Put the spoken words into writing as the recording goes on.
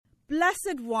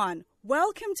Blessed one,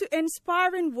 welcome to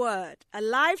Inspiring Word, a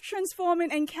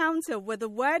life-transforming encounter with the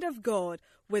Word of God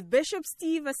with Bishop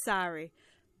Steve Asari.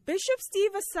 Bishop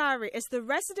Steve Asari is the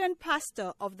resident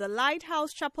pastor of the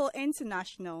Lighthouse Chapel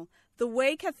International, the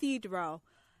Way Cathedral.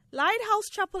 Lighthouse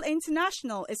Chapel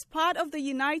International is part of the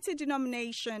United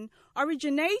Denomination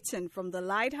originating from the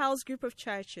Lighthouse Group of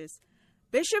Churches.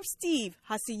 Bishop Steve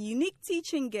has a unique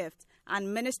teaching gift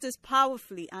and ministers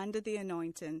powerfully under the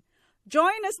anointing.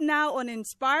 Join us now on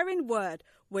Inspiring Word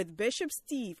with Bishop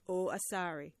Steve O.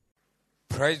 Asari.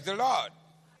 Praise the Lord.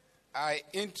 I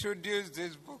introduced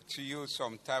this book to you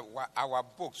sometime. Our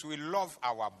books, we love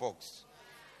our books.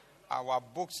 Our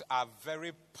books are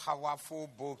very powerful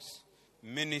books,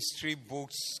 ministry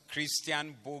books,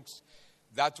 Christian books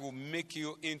that will make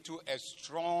you into a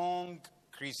strong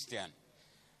Christian.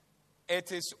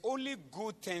 It is only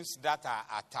good things that are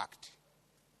attacked.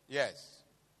 Yes.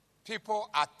 People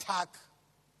attack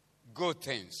good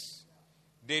things.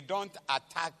 They don't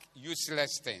attack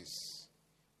useless things.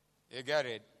 You get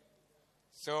it?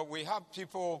 So we have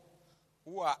people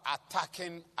who are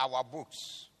attacking our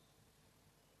books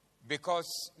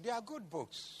because they are good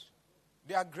books.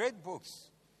 They are great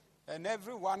books. And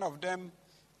every one of them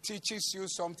teaches you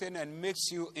something and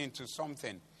makes you into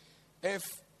something. If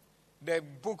the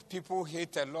book people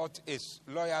hate a lot is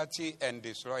Loyalty and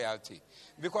Disloyalty.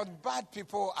 Because bad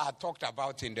people are talked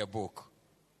about in the book.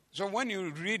 So when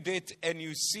you read it and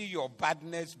you see your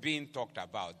badness being talked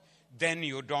about, then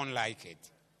you don't like it.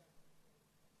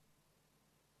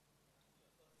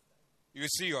 You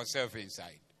see yourself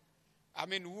inside. I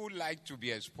mean, who like to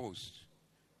be exposed?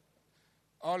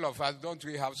 All of us, don't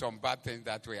we have some bad things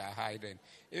that we are hiding?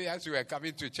 As you were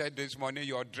coming to church this morning,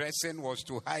 your dressing was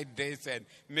to hide this and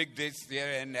make this here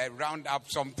and round up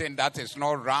something that is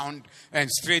not round and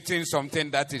straighten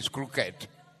something that is crooked.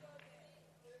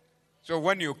 So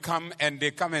when you come and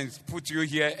they come and put you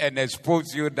here and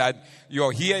expose you that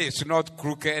your hair is not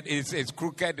crooked, it's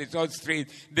crooked, it's not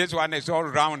straight, this one is all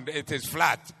round, it is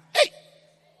flat. Hey!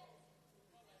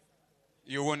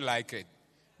 You won't like it.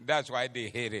 That's why they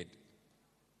hate it.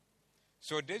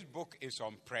 So this book is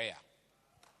on prayer.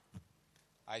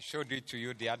 I showed it to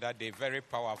you the other day, very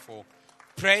powerful.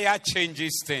 Prayer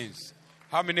changes things.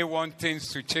 How many want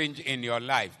things to change in your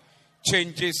life?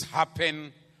 Changes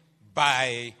happen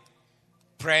by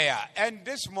prayer. And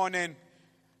this morning,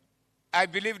 I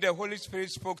believe the Holy Spirit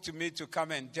spoke to me to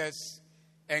come and just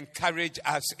encourage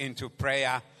us into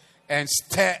prayer and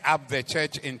stir up the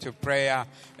church into prayer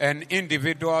and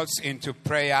individuals into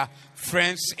prayer,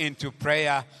 friends into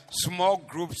prayer, small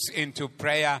groups into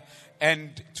prayer,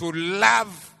 and to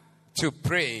love to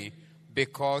pray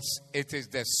because it is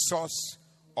the source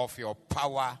of your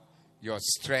power, your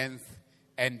strength,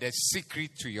 and the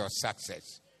secret to your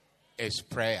success is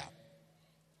prayer.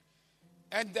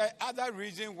 And the other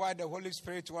reason why the Holy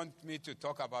Spirit wants me to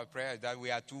talk about prayer is that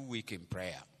we are too weak in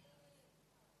prayer.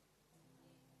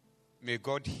 May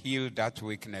God heal that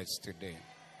weakness today.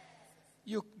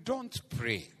 You don't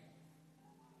pray.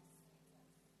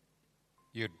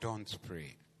 You don't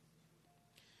pray.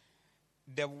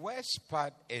 The worst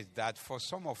part is that for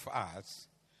some of us,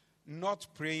 not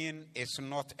praying is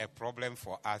not a problem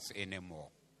for us anymore.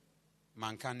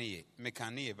 Mankani,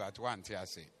 mekani, but one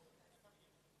say.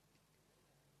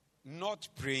 Not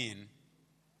praying,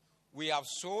 we have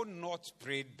so not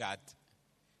prayed that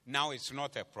now it's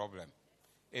not a problem.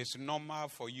 It's normal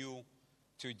for you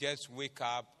to just wake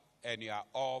up and you are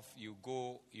off, you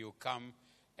go, you come,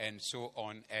 and so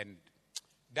on. And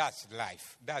that's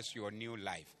life. That's your new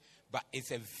life. But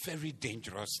it's a very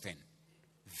dangerous thing.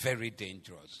 Very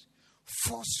dangerous.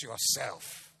 Force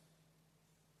yourself.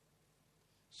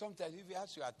 Sometimes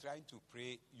as you are trying to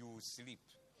pray, you will sleep.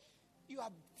 You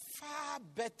are far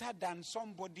better than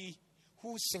somebody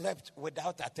who slept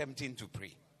without attempting to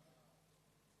pray.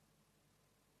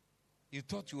 You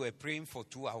thought you were praying for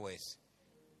 2 hours.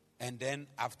 And then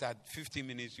after 50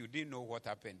 minutes, you didn't know what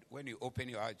happened. When you open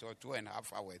your eyes, or 2.5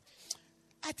 hours.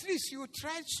 At least you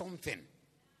tried something.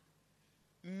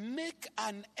 Make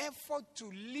an effort to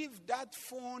leave that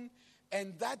phone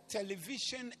and that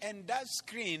television and that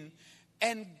screen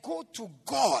and go to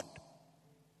God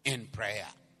in prayer.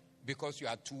 Because you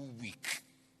are too weak.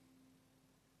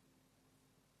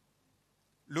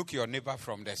 Look your neighbor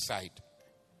from the side.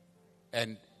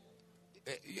 And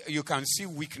you can see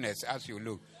weakness as you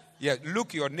look. Yeah,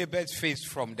 look your neighbor's face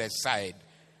from the side.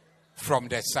 From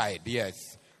the side, yes.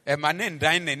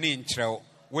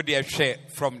 With their share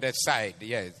from the side,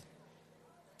 yes.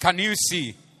 Can you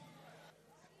see?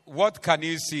 What can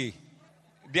you see?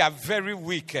 They are very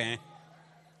weak, eh?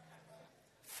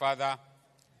 Father,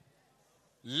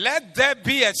 Let there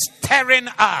be a stirring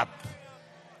up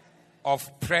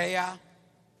of prayer,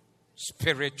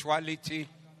 spirituality,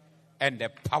 and the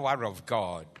power of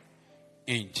God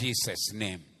in Jesus'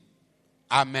 name.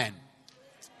 Amen.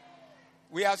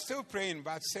 We are still praying,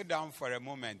 but sit down for a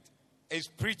moment. It's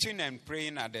preaching and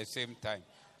praying at the same time.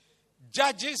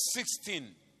 Judges 16.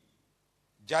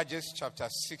 Judges chapter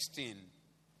 16,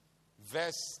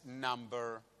 verse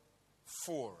number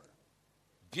 4.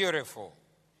 Beautiful.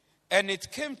 And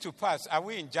it came to pass, are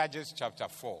we in Judges chapter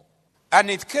 4? And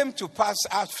it came to pass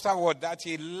afterward that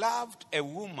he loved a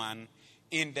woman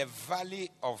in the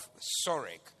valley of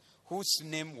Sorek, whose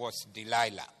name was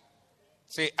Delilah.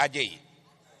 Say, Ajay.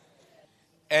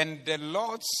 And the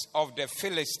lords of the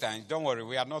Philistines, don't worry,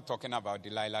 we are not talking about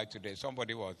Delilah today.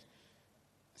 Somebody was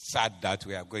sad that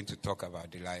we are going to talk about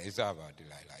Delilah. It's not about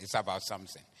Delilah, it's about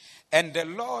something. And the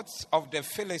lords of the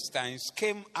Philistines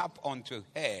came up unto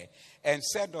her and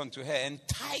said unto her,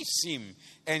 entice him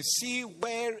and see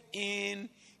wherein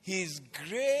his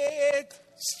great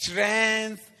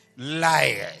strength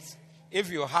lieth. If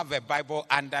you have a Bible,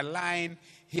 underline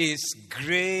his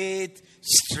great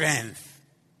strength.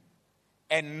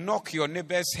 And knock your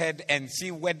neighbor's head and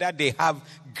see whether they have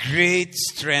great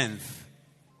strength.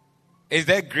 Is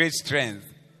there great strength?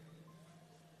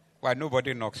 Well,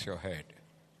 nobody knocks your head.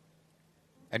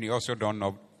 And you also don't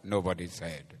knock nobody's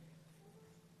head.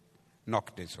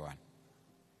 Knock this one.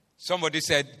 Somebody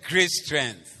said, great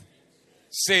strength.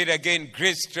 Say it again,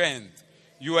 great strength.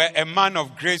 You are a man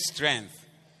of great strength.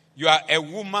 You are a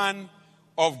woman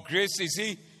of grace. You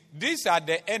see, these are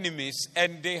the enemies,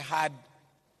 and they had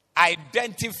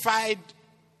identified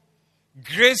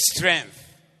great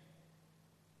strength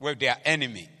with their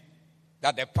enemy.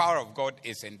 That the power of God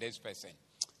is in this person.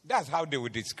 That's how they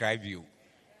would describe you.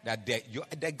 That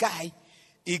the guy,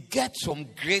 he gets some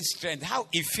great strength. How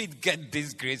if he get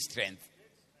this great strength?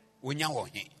 Until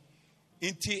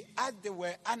as they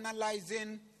were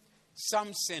analyzing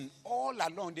something all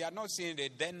along, they are not saying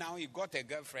that then now he got a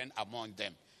girlfriend among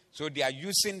them. So they are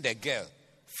using the girl.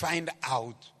 Find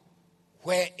out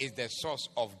where is the source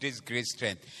of this great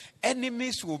strength.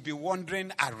 Enemies will be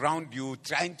wandering around you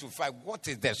trying to find what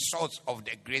is the source of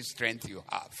the great strength you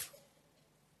have.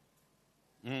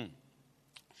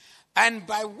 And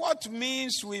by what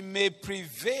means we may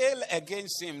prevail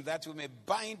against him, that we may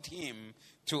bind him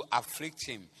to afflict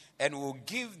him. And will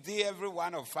give thee every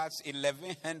one of us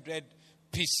 1,100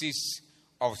 pieces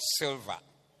of silver.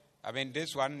 I mean,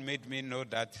 this one made me know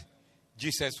that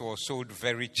Jesus was sold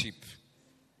very cheap.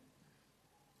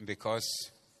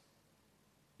 Because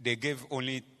they gave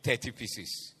only 30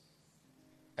 pieces.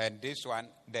 And this one,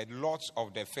 the lords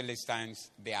of the Philistines,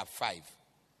 they are 5.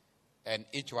 And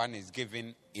each one is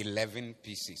given 11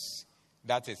 pieces.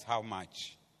 That is how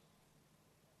much?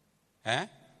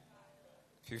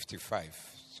 55.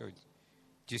 So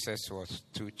Jesus was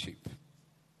too cheap.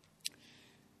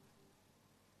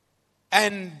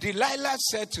 And Delilah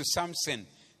said to Samson,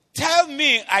 tell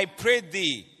me, I pray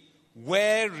thee,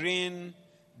 wherein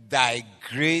thy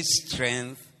great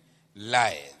strength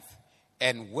lieth,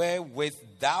 and wherewith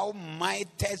thou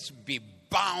mightest be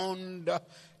bound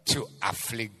to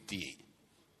afflict thee.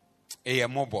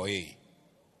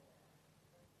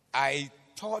 I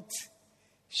thought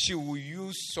she would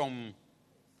use some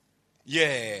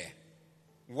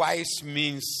wise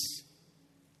means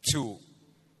to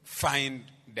find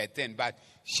the thing, but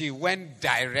she went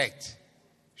direct.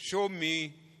 Show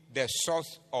me the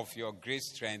source of your great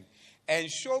strength. And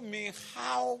show me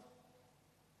how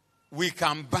we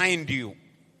can bind you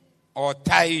or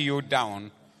tie you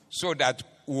down so that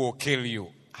we will kill you.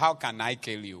 How can I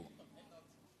kill you?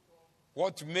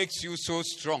 What makes you so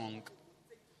strong?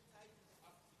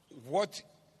 What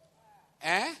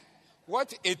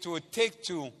it will take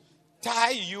to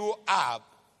tie you up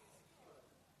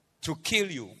to kill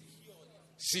you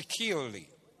securely.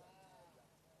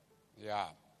 Yeah.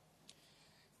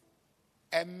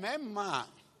 Remember,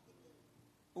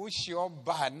 Ushio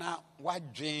Bana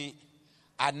Wadjin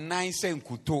Anaise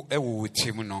Nkuto Ewu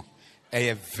Chimno.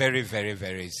 Very, very,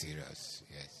 very serious.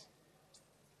 Yes.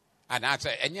 And I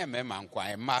say, any member,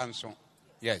 a man, so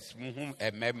yes,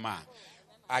 a member.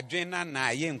 Adrena na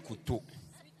ye nkuto.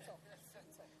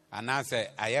 And I say,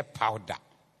 I have powder.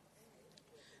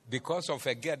 Because of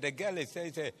a girl, the girl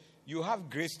says, you have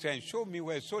great strength. Show me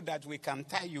where so that we can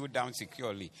tie you down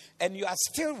securely. And you are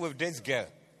still with this girl.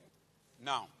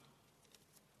 Now,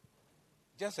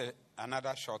 just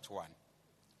another short one.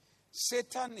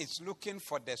 Satan is looking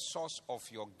for the source of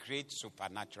your great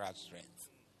supernatural strength.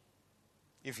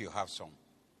 If you have some.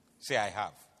 Say, I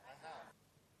have.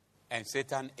 And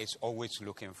Satan is always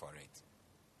looking for it.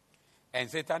 And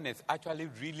Satan is actually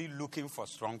really looking for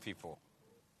strong people.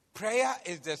 Prayer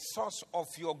is the source of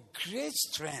your great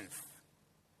strength.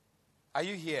 Are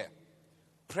you here?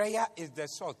 Prayer is the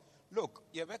source. Look,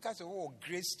 you make say, oh,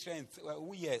 great strength.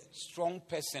 We are strong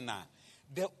person.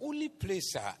 The only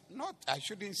place, not, I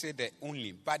shouldn't say the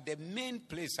only, but the main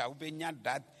place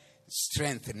that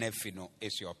strength,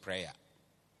 is your prayer.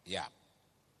 Yeah.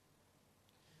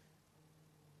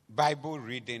 Bible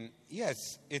reading, yes,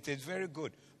 it is very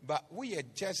good. But we are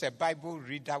just a Bible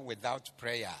reader without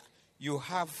prayer. You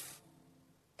have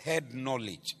head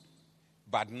knowledge,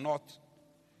 but not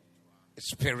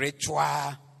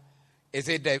spiritual. Is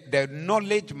it the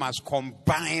knowledge must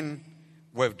combine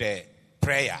with the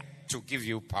prayer to give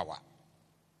you power.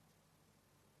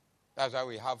 That's why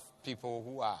we have people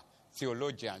who are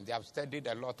theologians. They have studied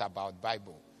a lot about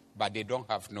Bible, but they don't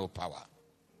have no power.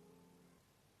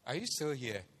 Are you still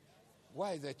here?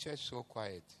 Why is the church so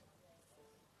quiet?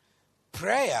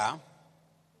 Prayer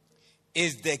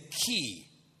is the key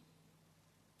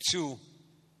to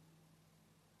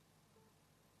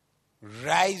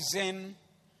rising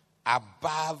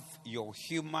above your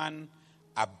human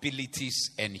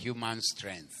abilities and human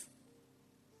strength.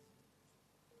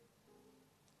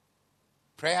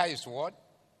 Prayer is what?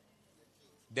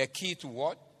 The key to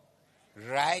what?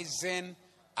 Rising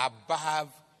above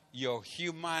your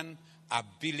human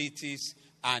abilities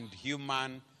and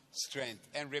human strength.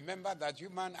 And remember that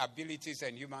human abilities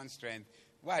and human strength,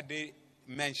 what they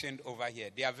mentioned over here,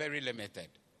 they are very limited.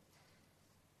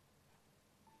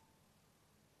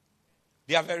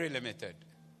 They are very limited.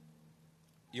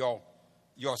 Your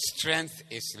strength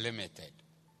is limited.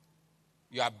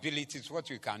 Your abilities, what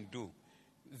you can do,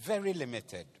 very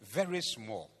limited, very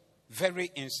small,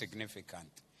 very insignificant.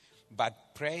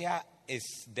 But prayer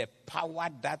is the power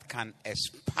that can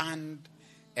expand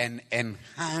and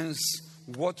enhance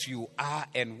what you are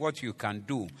and what you can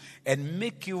do and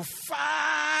make you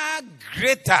far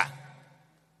greater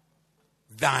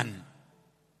than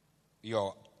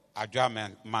your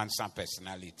Ajah Mansa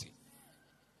personality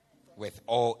with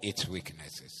all its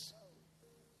weaknesses.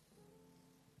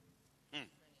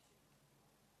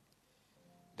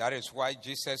 That is why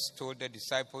Jesus told the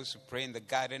disciples to pray in the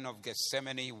Garden of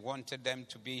Gethsemane. He wanted them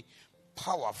to be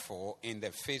powerful in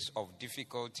the face of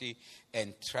difficulty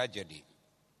and tragedy.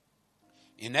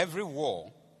 In every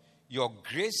war, your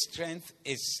great strength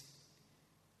is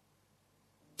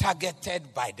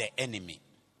targeted by the enemy.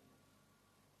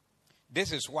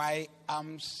 This is why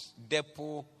arms,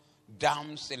 depot,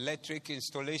 dams, electric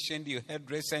installation. You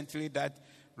heard recently that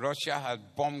Russia has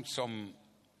bombed some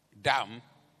dam.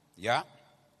 Yeah.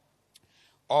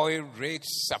 Oil rigs,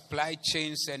 supply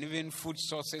chains, and even food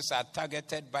sources are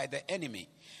targeted by the enemy.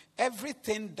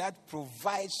 Everything that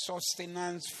provides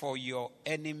sustenance for your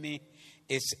enemy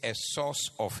is a source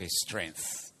of his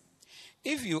strength.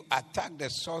 If you attack the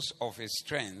source of his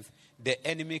strength, the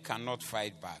enemy cannot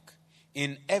fight back.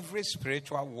 In every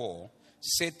spiritual war,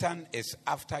 Satan is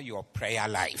after your prayer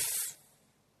life.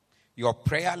 Your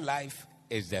prayer life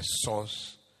is the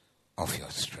source of your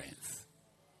strength.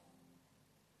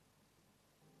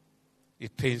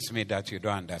 It pains me that you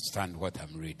don't understand what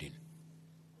I'm reading.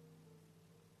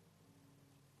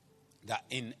 That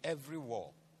in every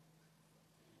war,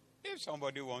 if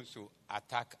somebody wants to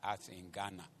attack us in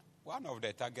Ghana, one of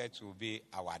the targets will be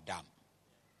our dam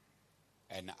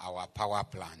and our power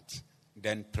plant,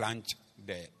 then plunge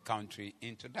the country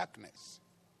into darkness.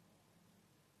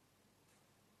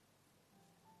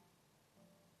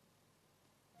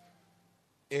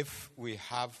 If we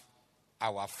have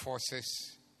our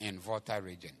forces in Volta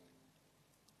region,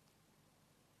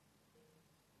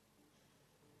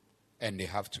 and they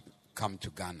have to come to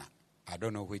Ghana. I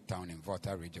don't know which town in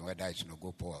Volta region, whether it's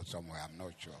Nogopo or somewhere, I'm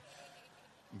not sure.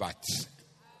 But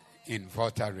in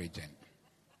Volta region,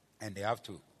 and they have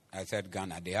to, I said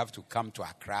Ghana, they have to come to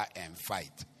Accra and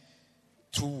fight.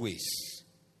 Two ways.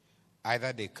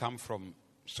 Either they come from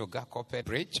Sogakope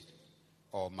Bridge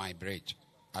or my bridge,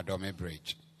 Adome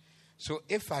Bridge. So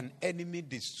if an enemy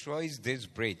destroys this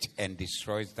bridge and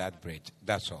destroys that bridge,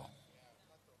 that's all.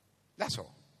 That's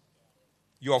all.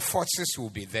 Your forces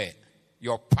will be there.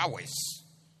 Your powers.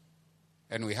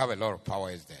 And we have a lot of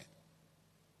powers there.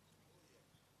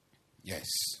 Yes.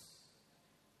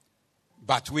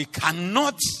 But we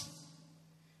cannot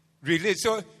relate.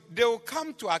 So they will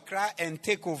come to Accra and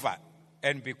take over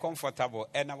and be comfortable.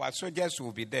 And our soldiers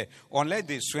will be there unless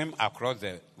they swim across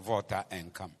the water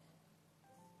and come.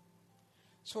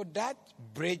 So that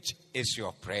bridge is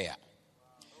your prayer.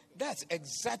 That's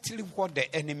exactly what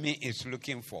the enemy is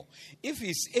looking for. If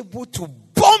he's able to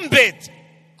bomb it,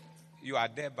 you are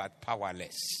there but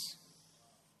powerless.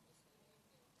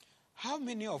 How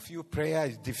many of you, prayer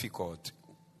is difficult?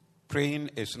 Praying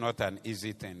is not an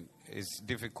easy thing. It's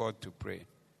difficult to pray.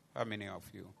 How many of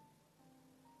you?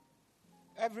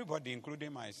 Everybody,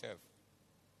 including myself.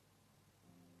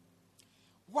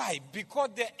 Why? Because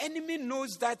the enemy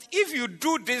knows that if you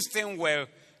do this thing well,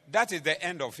 that is the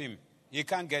end of him. He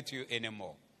can't get you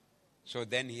anymore. So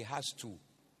then he has to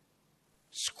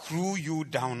screw you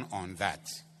down on that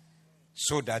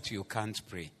so that you can't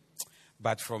pray.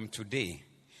 But from today,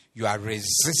 you are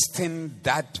resisting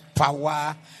that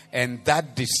power and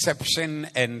that deception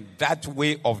and that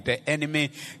way of the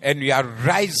enemy. And you are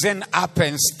rising up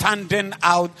and standing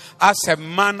out as a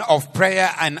man of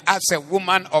prayer and as a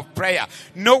woman of prayer.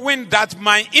 Knowing that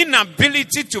my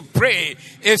inability to pray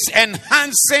is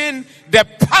enhancing the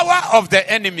power of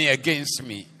the enemy against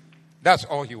me. That's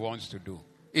all he wants to do.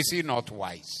 Is he not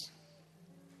wise?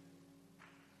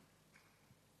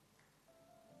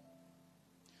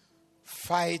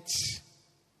 Fight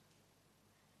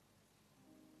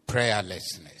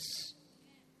prayerlessness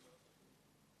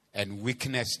and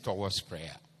weakness towards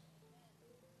prayer.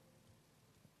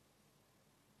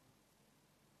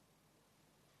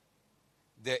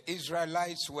 The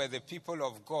Israelites were the people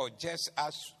of God just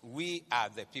as we are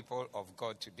the people of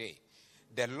God today.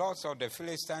 The lords of the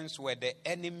Philistines were the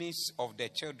enemies of the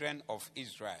children of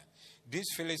Israel.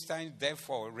 These Philistines,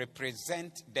 therefore,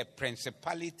 represent the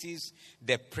principalities,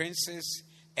 the princes,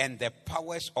 and the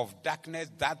powers of darkness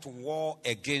that war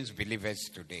against believers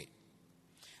today.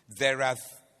 There are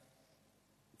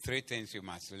three things you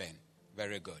must learn.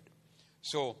 Very good.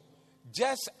 So,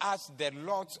 just as the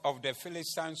lords of the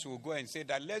Philistines will go and say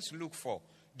that, let's look for,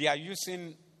 they are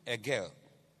using a girl.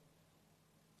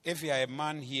 If you are a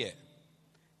man here,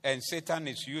 and Satan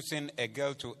is using a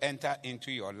girl to enter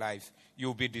into your life,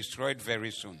 you'll be destroyed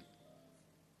very soon.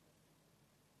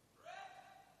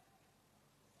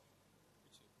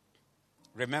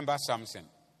 Remember Samson,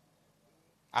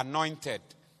 anointed.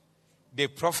 They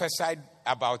prophesied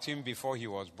about him before he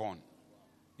was born.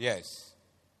 Yes.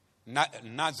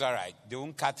 Nazarite, they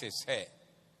won't cut his hair.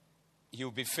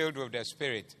 He'll be filled with the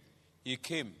Spirit. He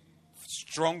came,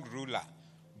 strong ruler,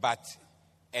 but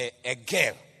a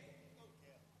girl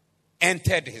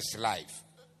entered his life.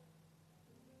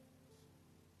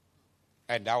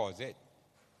 And that was it.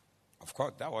 Of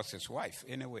course, that was his wife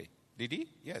anyway. Did he?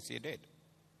 Yes, he did.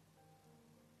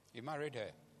 He married her.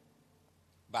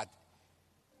 But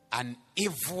an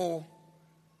evil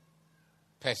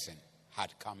person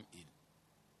had come in.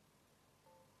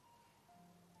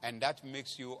 And that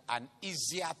makes you an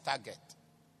easier target.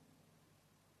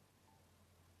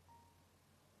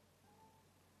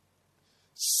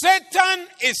 Satan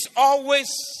is always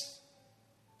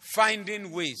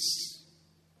finding ways.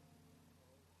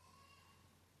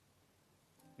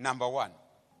 Number one,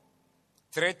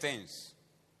 three things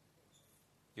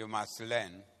you must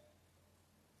learn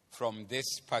from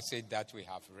this passage that we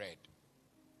have read.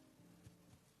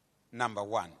 Number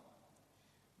one,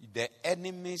 the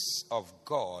enemies of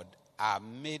God are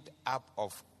made up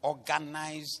of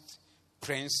organized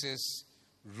princes,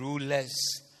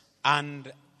 rulers,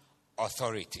 and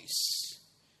authorities.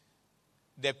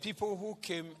 The people who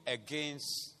came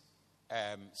against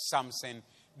Samson,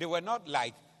 they were not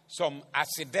like some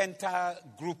accidental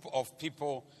group of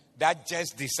people that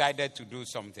just decided to do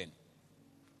something.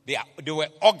 They were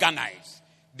organized.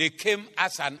 They came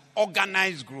as an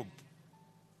organized group.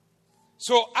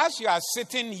 So as you are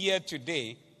sitting here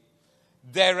today,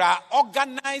 there are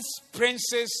organized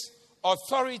princes,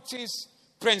 authorities,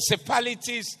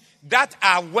 principalities that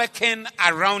are working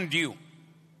around you.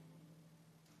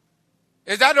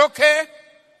 Is that okay?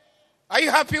 Are you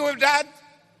happy with that?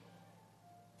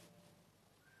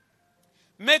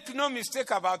 Make no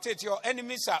mistake about it. Your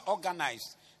enemies are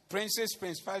organized. Princes,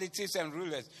 principalities, and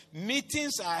rulers.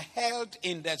 Meetings are held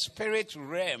in the spirit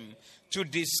realm to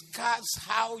discuss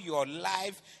how your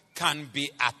life can be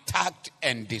attacked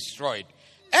and destroyed.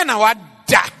 And our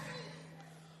da.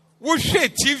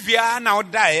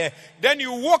 Then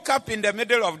you woke up in the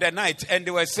middle of the night and they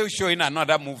were still showing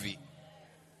another movie.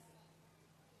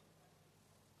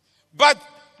 But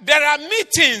there are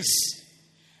meetings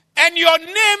and your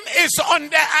name is on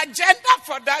the agenda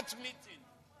for that meeting.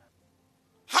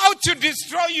 How to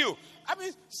destroy you. I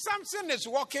mean, Samson is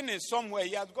walking in somewhere.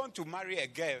 He has gone to marry a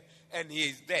girl and he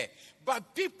is there.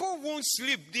 But people won't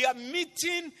sleep. They are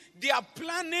meeting, they are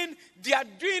planning, they are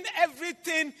doing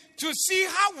everything to see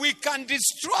how we can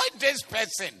destroy this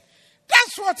person.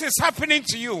 That's what is happening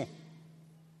to you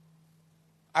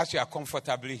as you are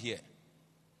comfortably here.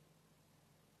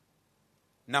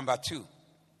 Number two,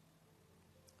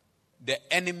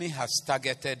 the enemy has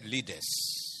targeted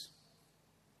leaders.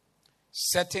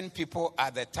 Certain people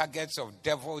are the targets of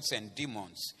devils and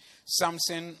demons.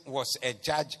 Samson was a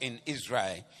judge in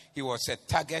Israel. He was a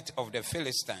target of the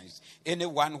Philistines.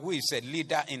 Anyone who is a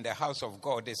leader in the house of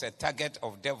God is a target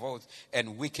of devils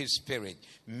and wicked spirits.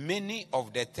 Many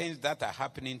of the things that are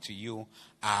happening to you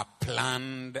are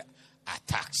planned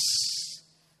attacks.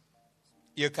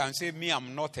 You can say, me,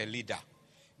 I'm not a leader.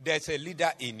 There's a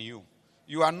leader in you.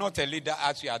 You are not a leader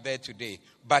as you are there today,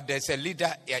 but there's a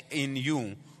leader in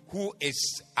you who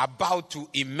is about to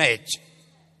emerge.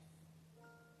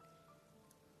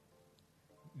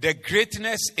 The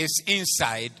greatness is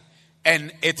inside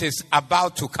and it is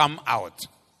about to come out.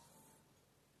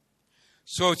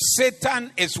 So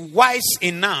Satan is wise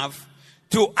enough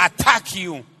to attack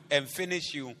you and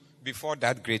finish you before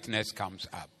that greatness comes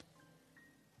up.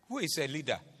 Who is a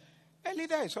leader? A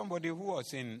leader is somebody who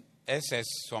was in SS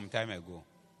some time ago,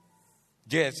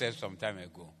 JSS some time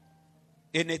ago,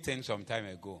 anything some time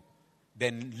ago.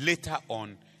 Then later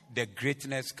on, the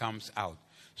greatness comes out.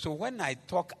 So when I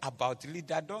talk about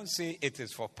leader, don't say it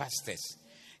is for pastors.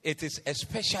 It is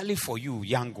especially for you,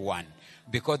 young one,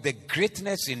 because the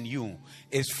greatness in you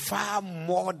is far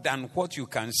more than what you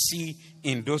can see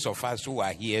in those of us who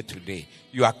are here today.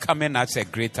 You are coming as a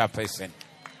greater person.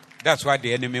 That's why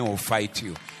the enemy will fight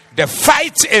you. The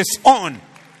fight is on,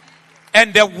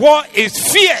 and the war is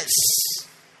fierce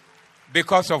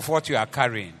because of what you are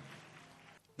carrying.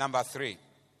 Number 3,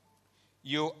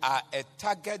 you are a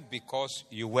target because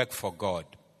you work for God.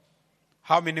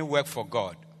 How many work for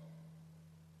God?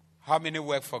 How many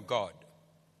work for God?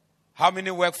 How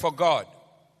many work for God?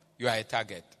 You are a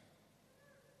target.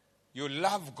 You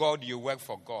love God, you work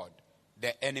for God.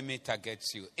 The enemy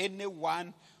targets you.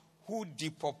 Anyone who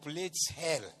depopulates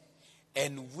hell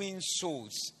and wins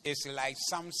souls is like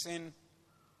Samson.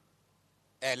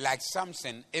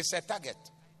 Is a target.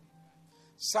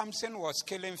 Samson was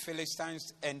killing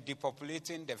Philistines and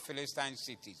depopulating the Philistine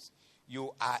cities.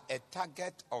 You are a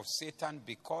target of Satan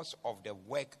because of the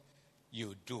work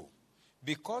you do.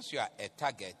 Because you are a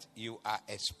target, you are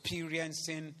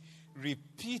experiencing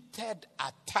repeated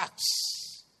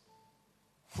attacks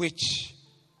which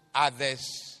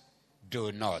others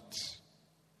do not.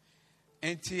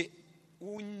 And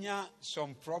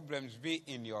some problems be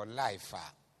in your life,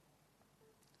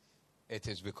 it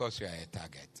is because you are a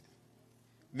target.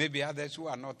 Maybe others who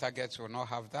are not targets will not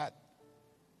have that.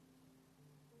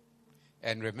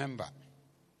 And remember,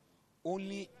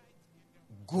 only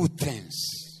good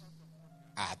things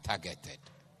are targeted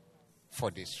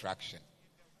for destruction.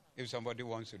 If somebody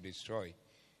wants to destroy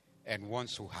and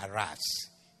wants to harass,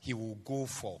 he will go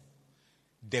for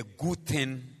the good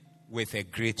thing with a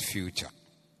great future.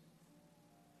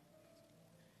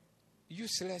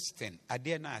 Useless thing. I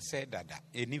didn't say that.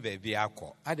 Any baby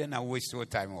alcohol. I didn't waste your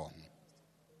time on.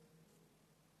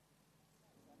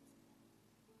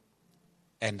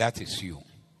 And that is you.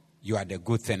 You are the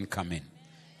good thing coming.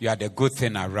 You are the good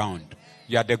thing around.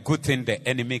 You are the good thing the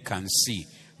enemy can see.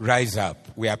 Rise up.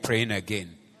 We are praying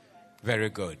again. Very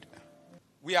good.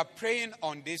 We are praying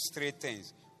on these 3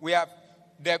 things. We have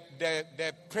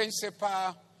the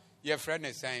principal, your friend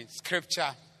is saying,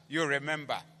 scripture, you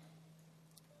remember,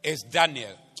 is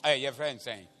Daniel. Your friend is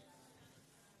saying,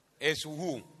 is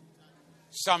who?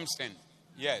 Samson.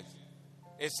 Yes.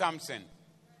 It's Samson.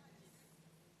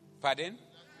 Pardon?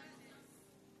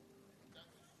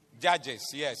 Judges,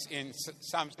 yes, in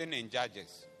Samson in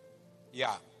Judges.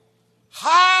 Yeah.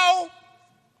 How,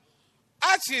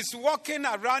 as he's walking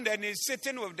around and he's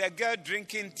sitting with the girl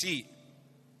drinking tea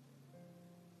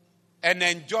and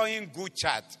enjoying good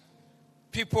chat,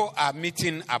 people are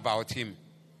meeting about him.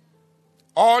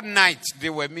 All night they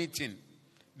were meeting.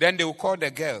 Then they will call the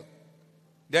girl.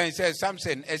 Then he says,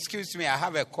 Samson, excuse me, I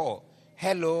have a call.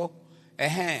 Hello?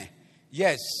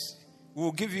 Yes.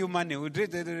 We'll give you money.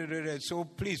 So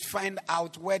please find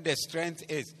out where the strength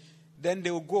is. Then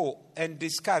they will go and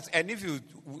discuss. And if you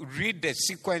read the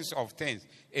sequence of things,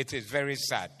 it is very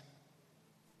sad.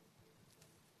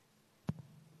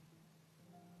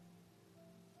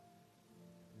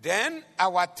 Then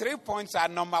our 3 points are: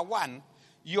 number 1,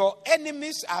 your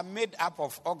enemies are made up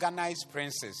of organized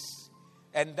princes.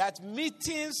 And that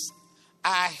meetings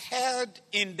are held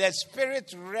in the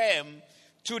spirit realm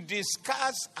to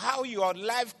discuss how your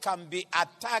life can be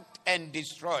attacked and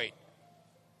destroyed.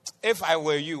 If I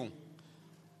were you,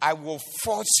 I will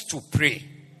force to pray.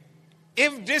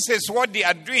 If this is what they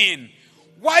are doing,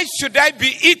 why should I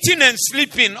be eating and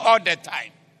sleeping all the time?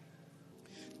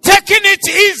 Taking it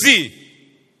easy.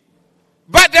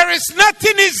 But there is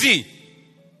nothing easy.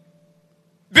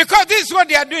 Because this is what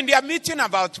they are doing. They are meeting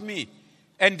about me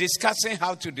and discussing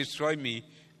how to destroy me.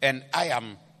 And I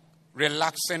am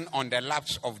relaxing on the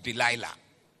laps of Delilah.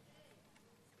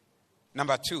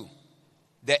 Number 2,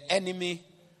 the enemy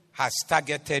has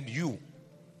targeted you.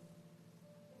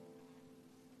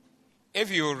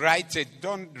 If you write it,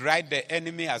 don't write the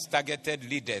enemy has targeted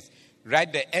leaders.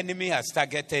 Write the enemy has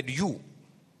targeted you.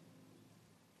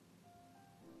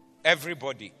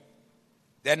 Everybody.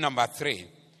 Then number 3,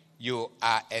 you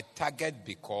are a target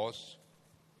because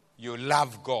you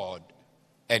love God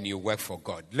and you work for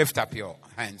God. Lift up your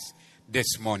hands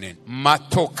this morning.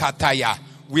 Matokataya.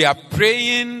 We are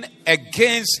praying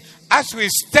against, as we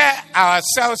stir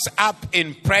ourselves up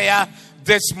in prayer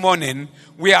this morning,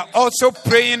 we are also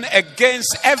praying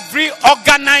against every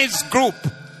organized group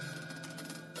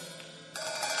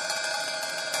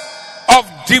of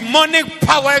demonic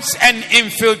powers and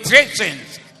infiltrations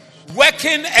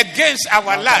working against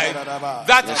our life,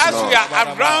 that as we are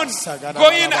around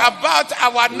going about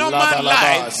our normal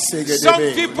lives, some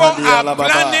people are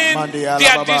planning, they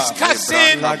are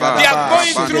discussing, they are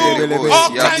going through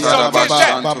all kinds of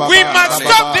vision. We must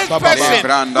stop this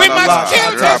person. We must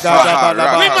kill this one.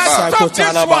 We must stop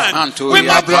this one. We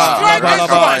must destroy this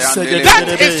one.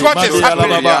 That is what is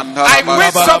happening. I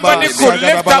wish somebody could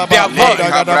lift up their voice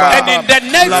and in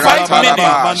the next 5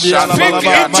 minutes speak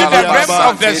into the realm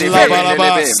of the Spirit. And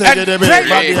pray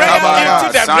into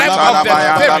the realm of the Spirit.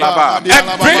 And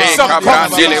bring some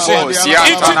confusion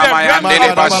into the realm of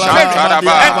the Spirit.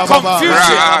 And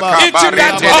confusion into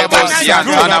that organized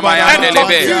group. And confusion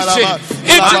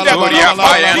into the realm of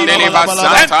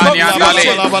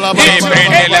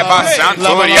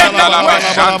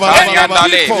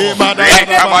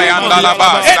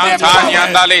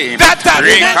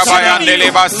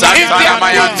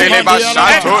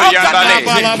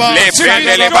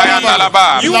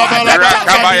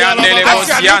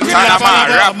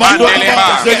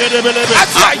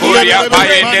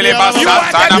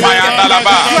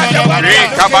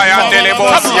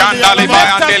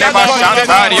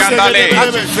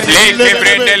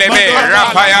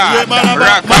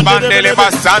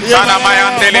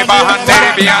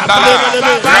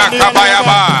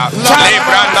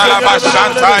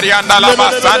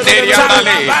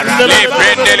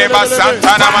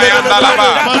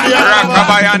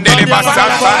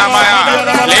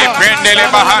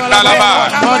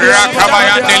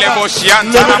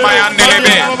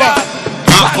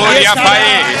Makoria Pai,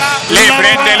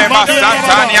 Lebrendele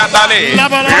Basantania Dale,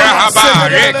 Rahaba,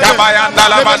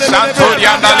 Rekabayandala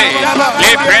Basanturiandale,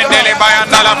 Lebrendele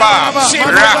Bayandalaba,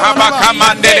 Rahaba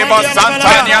Kamandele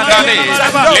Basantania Dale,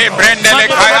 Lebrendele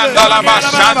Kayandala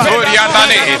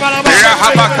Basanturiandale,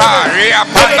 Rahabaka,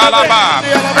 Riapandalaba,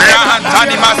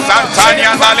 Rahantani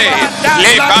Masantania Dale,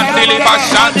 Lebandele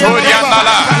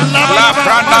Basanturiandala, La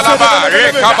Prandalaba,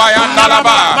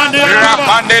 Rekabayandalaba,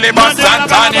 Rapandele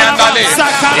Basantania Dale.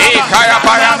 Ikaya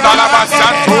bayandala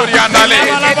basanturiandale,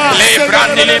 le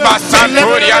brandili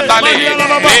basanturiandale,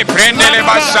 le prendele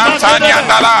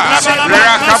basantaniandala,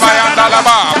 rakabayandala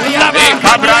ba,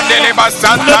 ikabrandele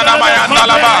basantana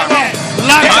mayandala ba.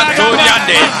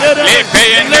 Manturiande, le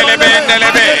peyendele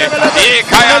bendelebe,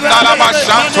 ikayandala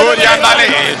basanturiandale,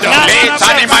 le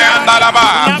tanimayandala ba,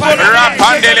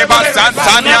 rapandele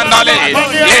basantaniandale,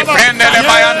 le prendele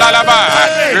bayandala ba,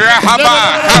 rahaba,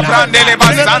 kabrandele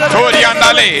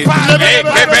basanturiandale, le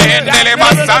peyendele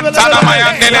basantana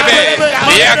mayandelebe,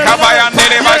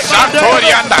 yakabayandele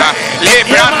basanturianda, le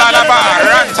brandala ba,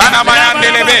 rantana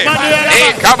mayandelebe,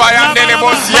 ikabayandele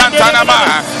bosiantana ma,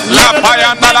 la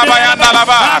payandala bayandala.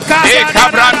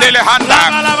 Ekabrandele handa,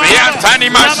 Yantani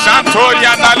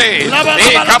Mashantoriandale,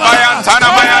 Ekabayantana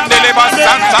Mayandele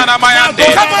Basantana Mayande,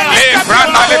 Le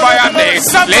Brandale Bayande,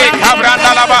 Le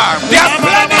Cabrandalaba,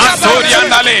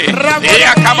 Masoriandale,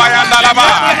 Yakabayandalaba,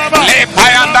 Le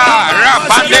Payanda,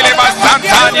 Rapandele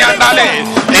Basantaniandale,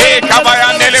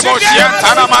 Ekabayandele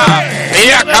Boshiantanama,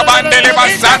 Yakabandele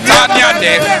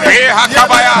Basantaniande,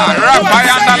 Hakabaya,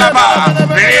 Rapayandalaba,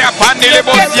 Yapandele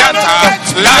Bosianta,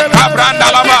 La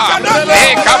Cabrandalaba,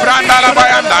 E Cabrandalaba,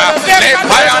 Le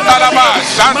Payandalaba,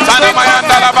 Santana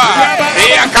Mayandalaba,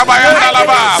 E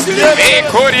Akabayandalaba, E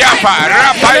Coriapa,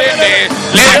 Rapayende,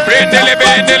 Le Brendelebe,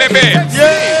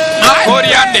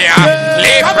 Macoriandea,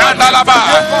 Le Brandalaba,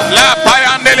 La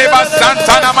Payandeleba,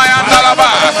 Santana Mayandalaba,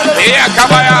 E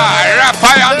Akabaya,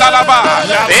 Rapayandalaba,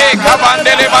 E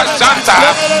Cabandeleba Santa,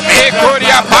 E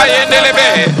Coriapa Yendelebe,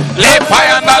 Le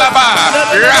Payandalaba,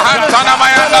 Rahantana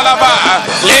Mayandalaba,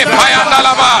 Le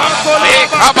Payandalaba, Le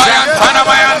Kabayantana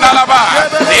Mayandalaba,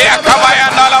 Le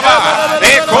Akabayandalaba,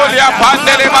 Le Kolia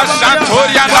Pandeleba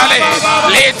Santuriandale,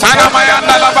 Le Tana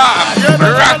Mayandalaba,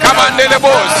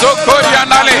 Rakamandelebo,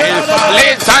 Sokoriandale, Le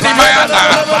Tani Mayanda,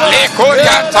 Le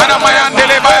Koria Tana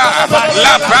Mayandeleba,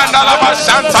 La Branda la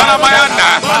Basantana Mayanda,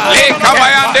 Le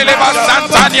Kabayande le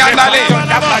Basantani andale,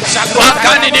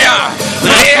 Makaninia,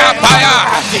 Le Apaya,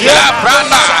 La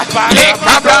Branda, Le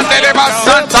Kabrande le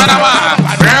Basantana Ma,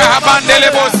 Rahabande le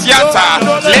Bosiata,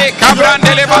 Le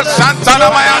Kabrande le Basantana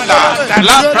Mayanda,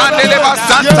 La Brande le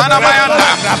Basantana Mayanda,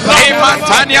 Le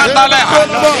Mantani andale,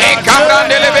 Le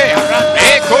Kabrande le Be,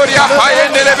 Le Korea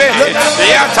Payende le Be,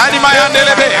 Le Atani Mayande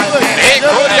le Be, Le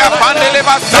Korea Pandele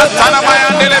Basantana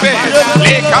Mayande le Be,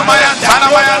 Le Kamayantana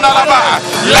Mayanda Laba,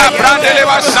 La Brande le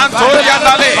Basantori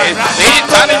andale,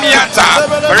 Itani Miata,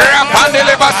 Rapande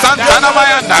le Basantana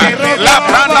Mayanda, La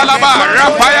Branda Laba,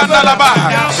 Rapayanda Laba,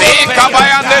 Le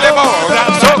Kabayande le Bo,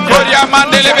 Sokoria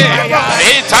Mandele Be,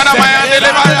 Itana Mayande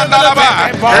le Bayanda Laba,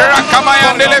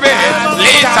 Rakamayande le Be,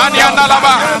 Litanianda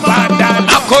Laba,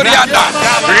 Akorianda,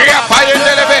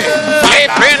 Rapayande le Be, Le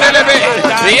Prende le Be,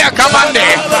 Yakamande,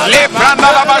 Le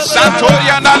Branda Laba Santori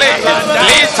andale,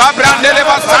 Lita Brande le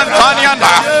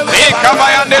Basantanianda, Le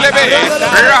Kabayande le Be,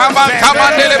 Rahaban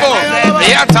Kamande le Bo,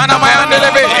 Yatana Mayande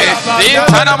le Be,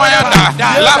 Itana Mayanda,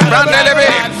 La Brande le Be,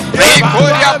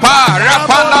 Ikoria Pa,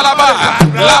 Rapanda Laba,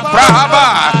 La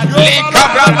Prahaba, Le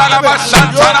Kabranda Laba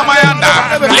Santana Mayanda,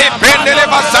 Le Prende le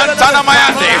Basantana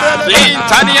Mayande,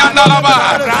 Lintanianda Laba,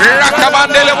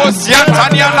 Rakabande le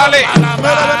Bosiantanianda le,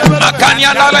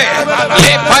 Makanianda le,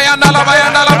 Le Payanda Laba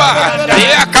Yanda Laba,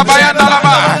 Yakabayanda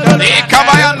Laba, Le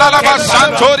Kabayanda Laba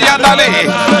Santorianda le,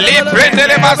 Le Prende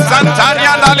le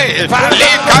Basantanianda le, Le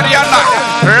Karianda,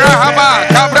 Rahaba,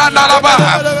 Kabranda Laba,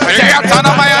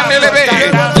 Yatana Mayande le Be,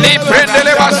 Le Prende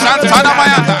le Basantana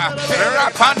Mayanda,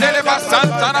 Rapande le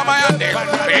Basantana Mayande,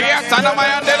 Yatana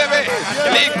Mayande le Be,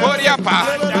 Le Koriapa,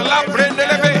 La Prende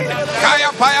le Be,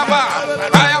 Kaya Payaba,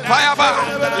 Kaya Payaba,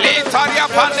 Le Taria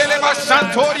Pande le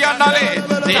Basantorianda le,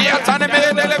 Yatana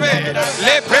Mayande le Be,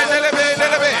 Le Prende le Be,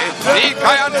 Le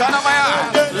Kayantana Maya,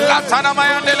 Latana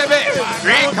Mayande le Be,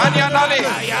 Rikanyanda le,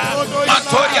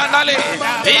 Mantorianda le,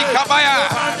 Ikabaya,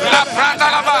 La Pranda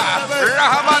Laba,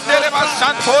 Rahamande le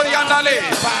Basantorianda le,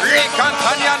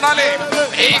 Rikantanianda le,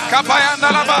 Ikabayanda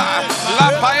Laba, La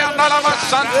Payanda Laba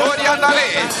Santorianda le,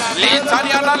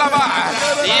 Litanianda Laba,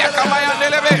 Yakabayande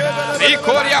le Be,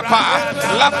 Ikoriapa,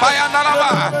 La Payanda Laba,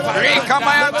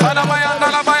 Rikamayantana Mayanda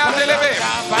Laba Yande le Be,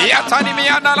 Yatani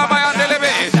Mianda Laba Yande le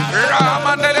Be,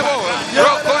 Rahamande le Bo,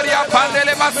 Rokoria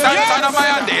Pandele Basantana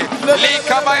Mayande,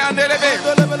 Likabayande le Be,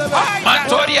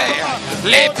 Mantoria,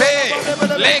 Lepe,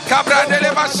 Le Cabrande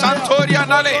le Basantoria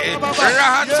Nale,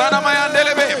 Rahantana Mayande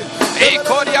le Be,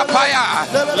 Ikoria Paya,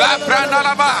 La Pranda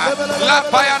Laba, La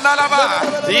Payanda Laba,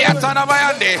 Yatana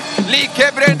Mayande,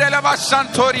 Likebrende le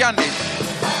Basantoriande.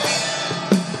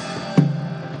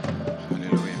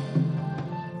 Hallelujah.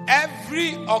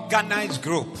 Every organized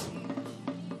group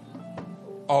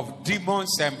of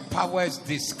demons and powers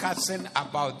discussing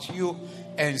about you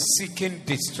and seeking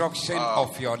destruction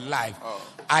of your life.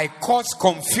 I cause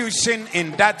confusion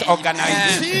in that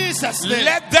organization. Jesus' name.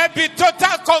 Let there be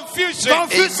total confusion.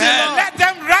 Amen. Let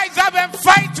them rise up and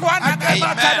fight one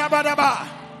another.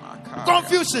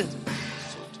 Confusion.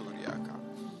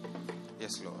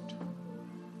 Yes, Lord.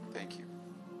 Thank you.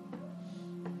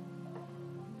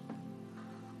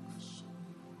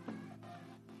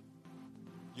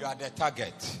 You are the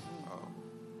target,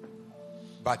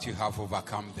 but you have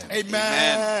overcome them.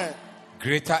 Amen.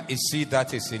 Greater is he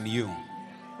that is in you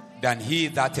than he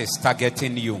that is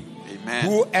targeting you. Amen.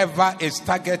 Whoever is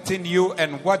targeting you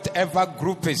and whatever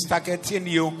group is targeting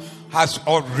you has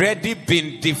already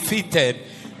been defeated.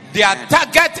 Their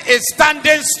target is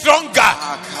standing stronger,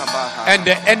 and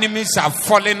the enemies are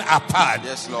falling apart,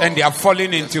 and they are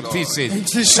falling into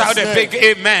pieces. Shout a big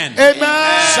amen.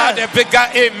 Amen. Shout a bigger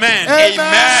amen.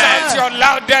 Amen. Shout your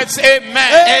loudest amen.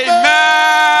 Amen.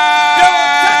 They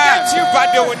will target you, but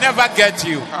they will never get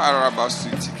you.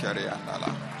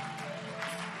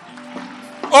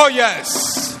 Oh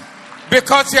yes,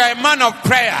 because you are a man of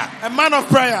prayer. A man of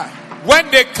prayer. When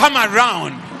they come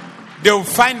around, they will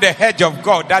find the hedge of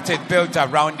God that is built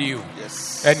around you.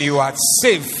 Yes. And you are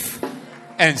safe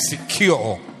and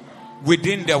secure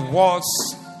within the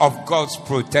walls of God's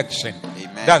protection.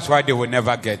 Amen. That's why they will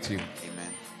never get you.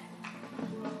 Amen.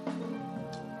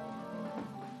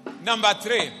 Number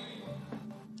 3,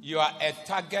 you are a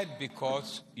target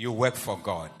because you work for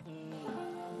God.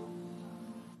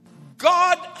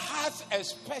 God has a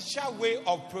special way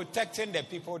of protecting the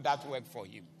people that work for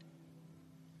him.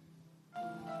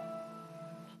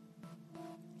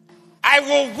 I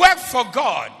will work for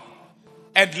God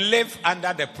and live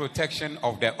under the protection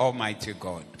of the Almighty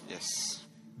God. Yes.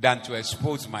 Than to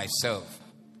expose myself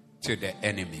to the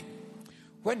enemy.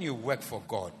 When you work for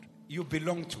God, you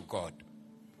belong to God.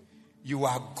 You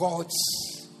are God's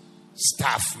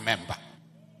staff member,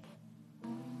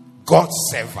 God's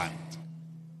servant.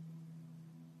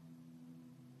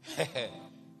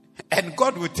 And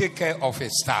God will take care of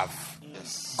his staff.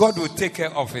 Yes. God will take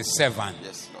care of his servant.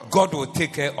 Yes, Lord. God will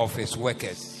take care of his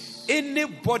workers.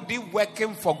 Anybody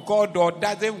working for God or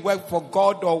doesn't work for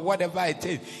God or whatever it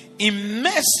is,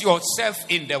 immerse yourself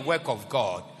in the work of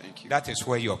God. Thank you. That is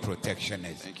where your protection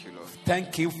is. Thank you, Lord.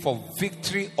 Thank you for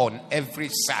victory on every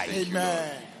side.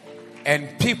 Amen.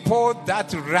 And people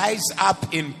that rise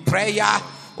up in prayer,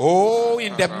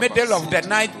 in the middle of the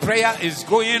night, prayer is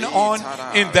going on.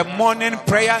 In the morning,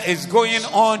 prayer is going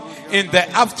on. In the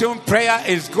afternoon, prayer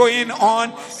is going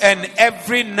on. And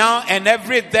every now and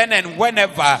every then and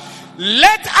whenever,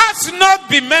 let us not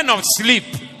be men of sleep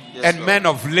and Lord. men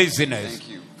of laziness,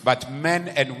 Thank you. but men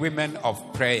and women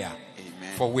of prayer.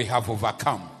 Amen. For we have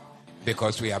overcome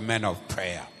because we are men of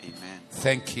prayer. Amen.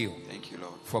 Thank you Thank you,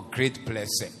 Lord. for great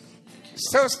blessing.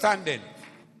 Still standing.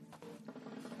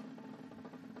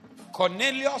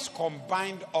 Cornelius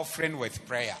combined offering with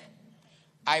prayer.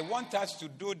 I want us to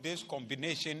do this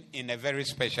combination in a very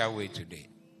special way today.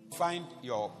 Find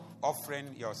your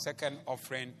offering, your second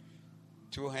offering,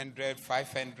 200,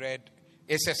 500.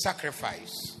 It's a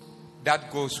sacrifice that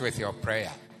goes with your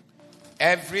prayer.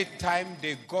 Every time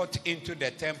they got into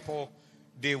the temple,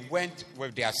 they went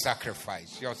with their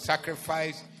sacrifice. Your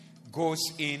sacrifice goes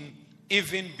in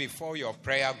even before your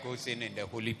prayer goes in the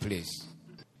holy place.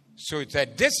 So it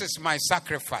said, this is my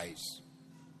sacrifice.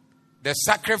 The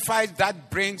sacrifice that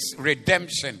brings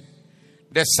redemption.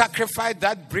 The sacrifice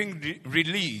that brings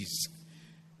release.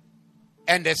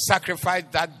 And the sacrifice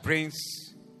that brings...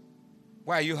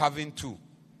 Why are you having two?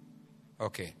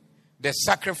 Okay. The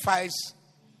sacrifice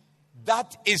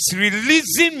that is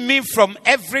releasing me from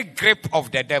every grip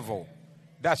of the devil.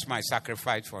 That's my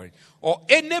sacrifice for it. Or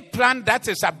any plan that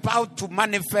is about to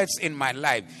manifest in my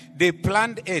life. They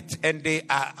planned it and they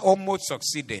are almost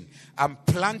succeeding. I'm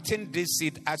planting this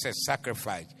seed as a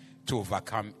sacrifice to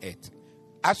overcome it.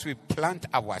 As we plant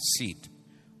our seed,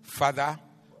 Father,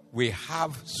 we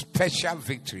have special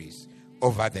victories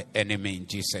over the enemy in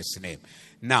Jesus' name.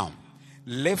 Now,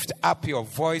 lift up your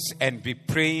voice and be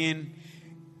praying,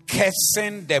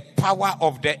 cursing the power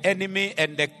of the enemy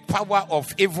and the power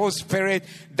of evil spirit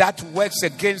that works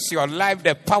against your life,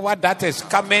 the power that is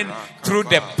coming through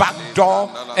the back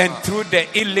door and through the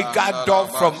illegal door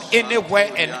from anywhere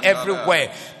and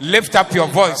everywhere. Lift up your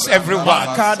voice, everyone,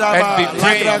 and be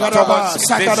praying towards this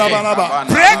thing.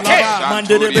 Break it!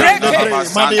 Break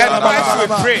it! And as we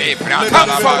pray, come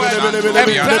forward and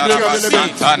plant your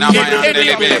seed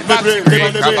in any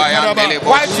battery.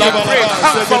 While you pray,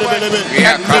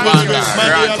 come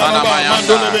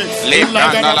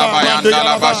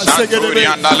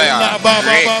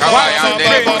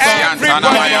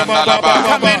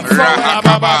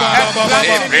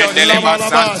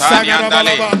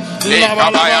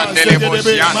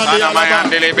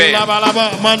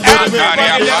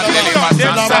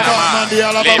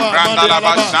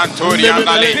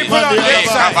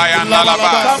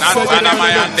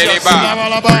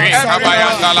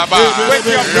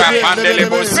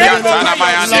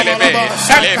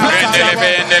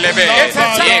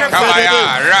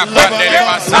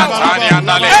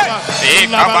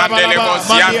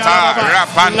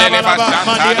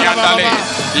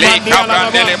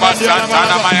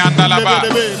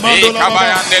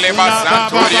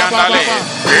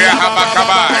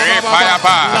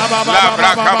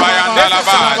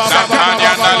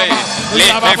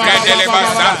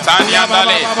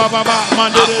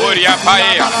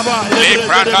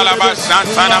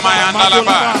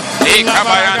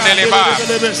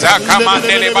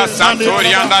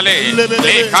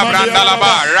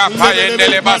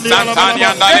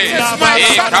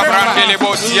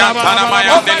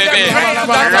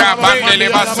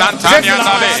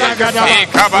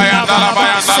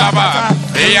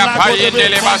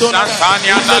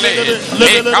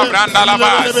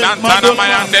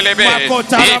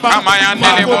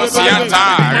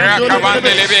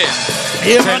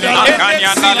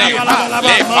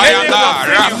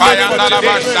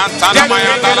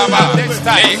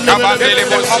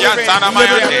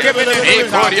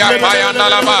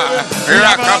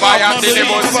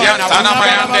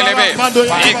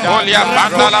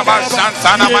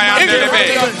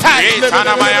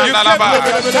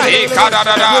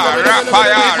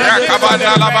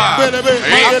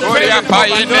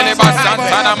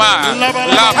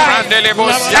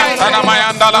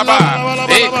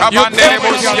Rapandele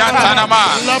Busiantanama,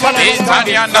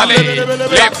 Itaniandale,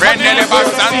 Le Prendele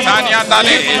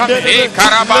Basantaniandale, E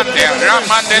Carabande,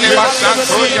 Ramandele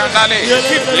Basanturiandale,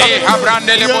 Le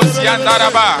Habrandele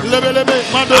Busiandaraba,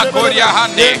 Akoria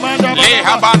Hande, Le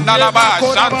Habandalaba,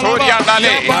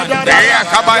 Santuriandale, Rea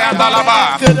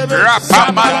Kabayandalaba,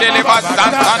 Rapamandele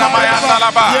Basantana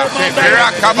Mayandalaba,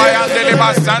 Rakabayandele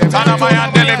Basantana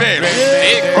Mayandelebe,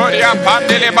 E Koria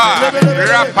Pandeleba,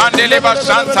 Rapandeleba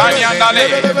Santaniandale,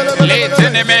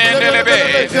 Letenemendelebe,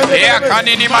 Ea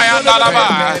Kanini Mayandalaba,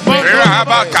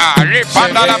 Rabaka,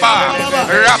 Ripandalaba,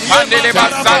 Rapandeleba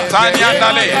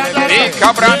Santaniandale, E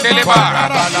Cabrandeleba,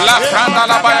 La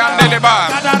Prandalaba Yandeleba,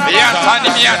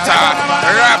 Yantanimiata,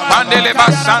 Rapandeleba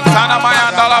Santana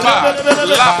Mayandalaba,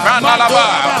 La Prandalaba,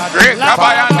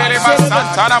 Rekabayandeleba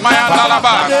Santana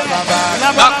Mayandalaba,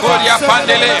 Makoria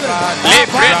Pandele, Le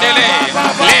Prendele,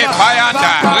 Le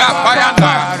Payanda, La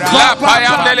Payanda, La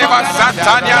Payandeleba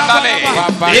Santaniandale,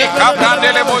 E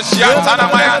Cabrandele Bosiantana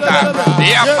Mayanda,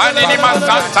 E Apanima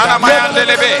Santana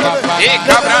Mayandelebe, E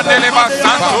Cabrandeleba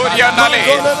Santuriandale,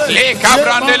 Le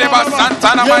Cabrandeleba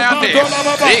Santana Mayande.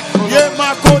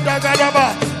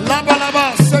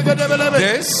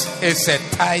 This is a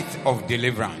tithe of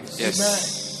deliverance.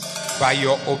 Yes. By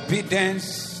your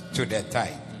obedience to the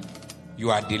tithe, you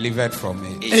are delivered from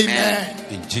it. Amen.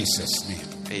 In Jesus' name.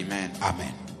 Amen.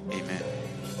 Amen. Amen.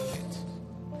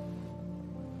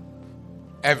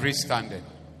 Every standing,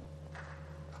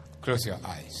 close your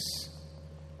eyes.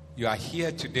 You are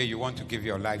here today, you want to give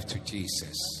your life to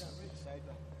Jesus.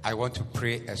 I want to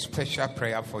pray a special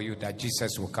prayer for you that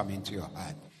Jesus will come into your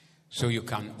heart so you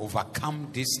can overcome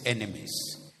these enemies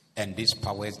and these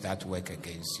powers that work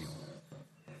against you.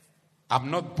 I'm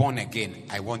not born again.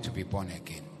 I want to be born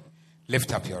again.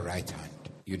 Lift up your right hand.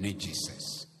 You need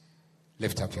Jesus.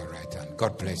 Lift up your right hand.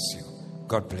 God bless you.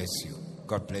 God bless you.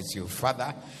 God bless you.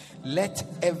 Father, let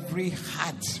every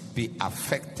heart be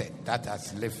affected that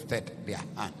has lifted their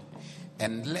hand.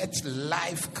 And let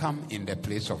life come in the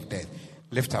place of death.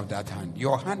 Lift up that hand.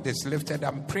 Your hand is lifted.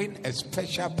 I'm praying a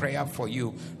special prayer for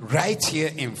you right here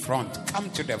in front. Come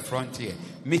to the front here.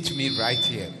 Meet me right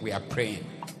here. We are praying.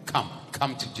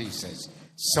 Come to Jesus.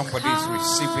 Somebody is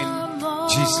receiving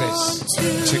Jesus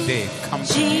today. Come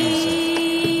to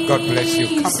Jesus. God bless you.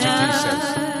 Come to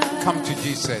Jesus. Come to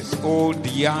Jesus. Old,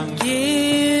 young,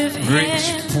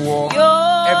 rich, poor.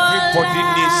 Everybody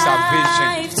needs salvation.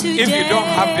 If you don't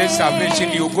have this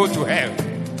salvation, you go to hell.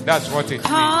 That's what it means.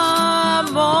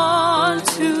 Come on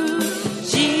to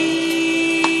Jesus.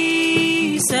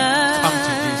 Come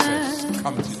to Jesus.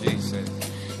 Come to Jesus.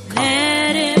 Come.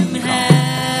 Let him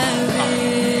have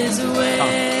his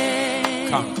way.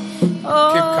 Come. Keep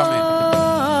coming.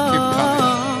 Keep coming.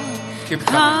 Keep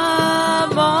coming.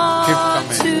 Come on Keep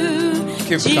coming. to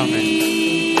Keep coming.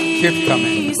 Keep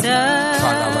coming. Jesus.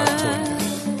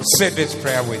 Say this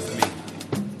prayer with me.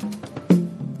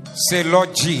 Say,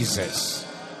 Lord Jesus.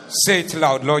 Say it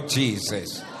loud, Lord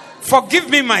Jesus. Forgive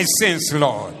me my sins,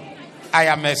 Lord. I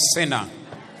am a sinner.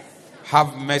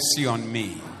 Have mercy on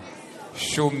me.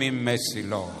 Show me mercy,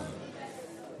 Lord.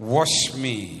 Wash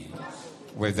me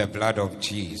with the blood of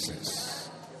Jesus.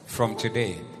 From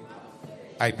today,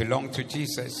 I belong to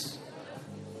Jesus.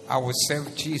 I will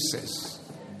serve Jesus.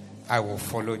 I will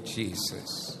follow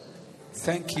Jesus.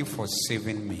 Thank you for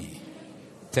saving me.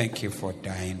 Thank you for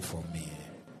dying for me.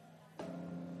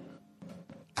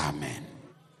 Amen.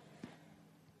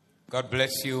 God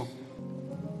bless you.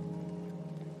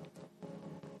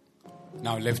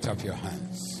 Now lift up your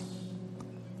hands.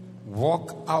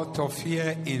 Walk out of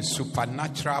here in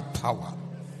supernatural power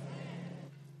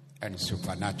and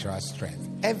supernatural strength.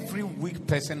 Every weak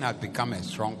person has become a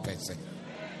strong person.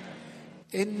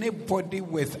 Anybody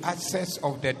with access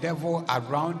of the devil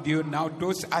around you, now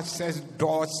those access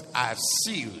doors are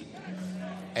sealed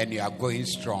and you are going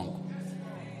strong.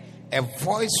 A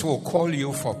voice will call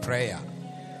you for prayer.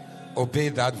 Obey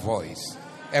that voice.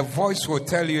 A voice will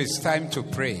tell you it's time to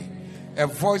pray. A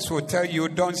voice will tell you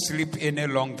don't sleep any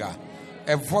longer.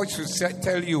 A voice will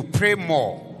tell you pray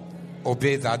more.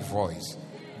 Obey that voice.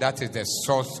 That is the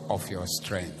source of your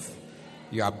strength.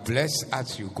 You are blessed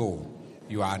as you go.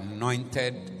 You are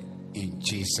anointed in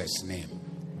Jesus' name.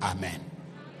 Amen.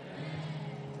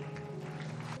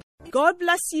 God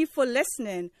bless you for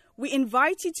listening. We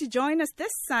invite you to join us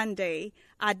this Sunday.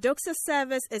 Our Doxa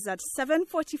service is at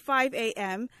 7:45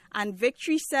 a.m. and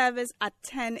Victory service at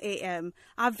 10 a.m.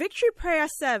 Our Victory prayer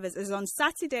service is on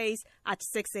Saturdays at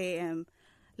 6 a.m.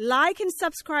 Like and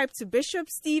subscribe to Bishop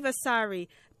Steve Asari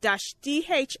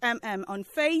DHMM on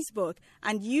Facebook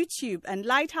and YouTube and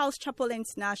Lighthouse Chapel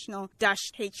International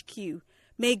HQ.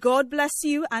 May God bless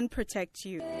you and protect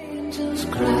you. Angels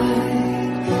cry.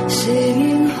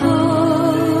 singing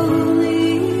holy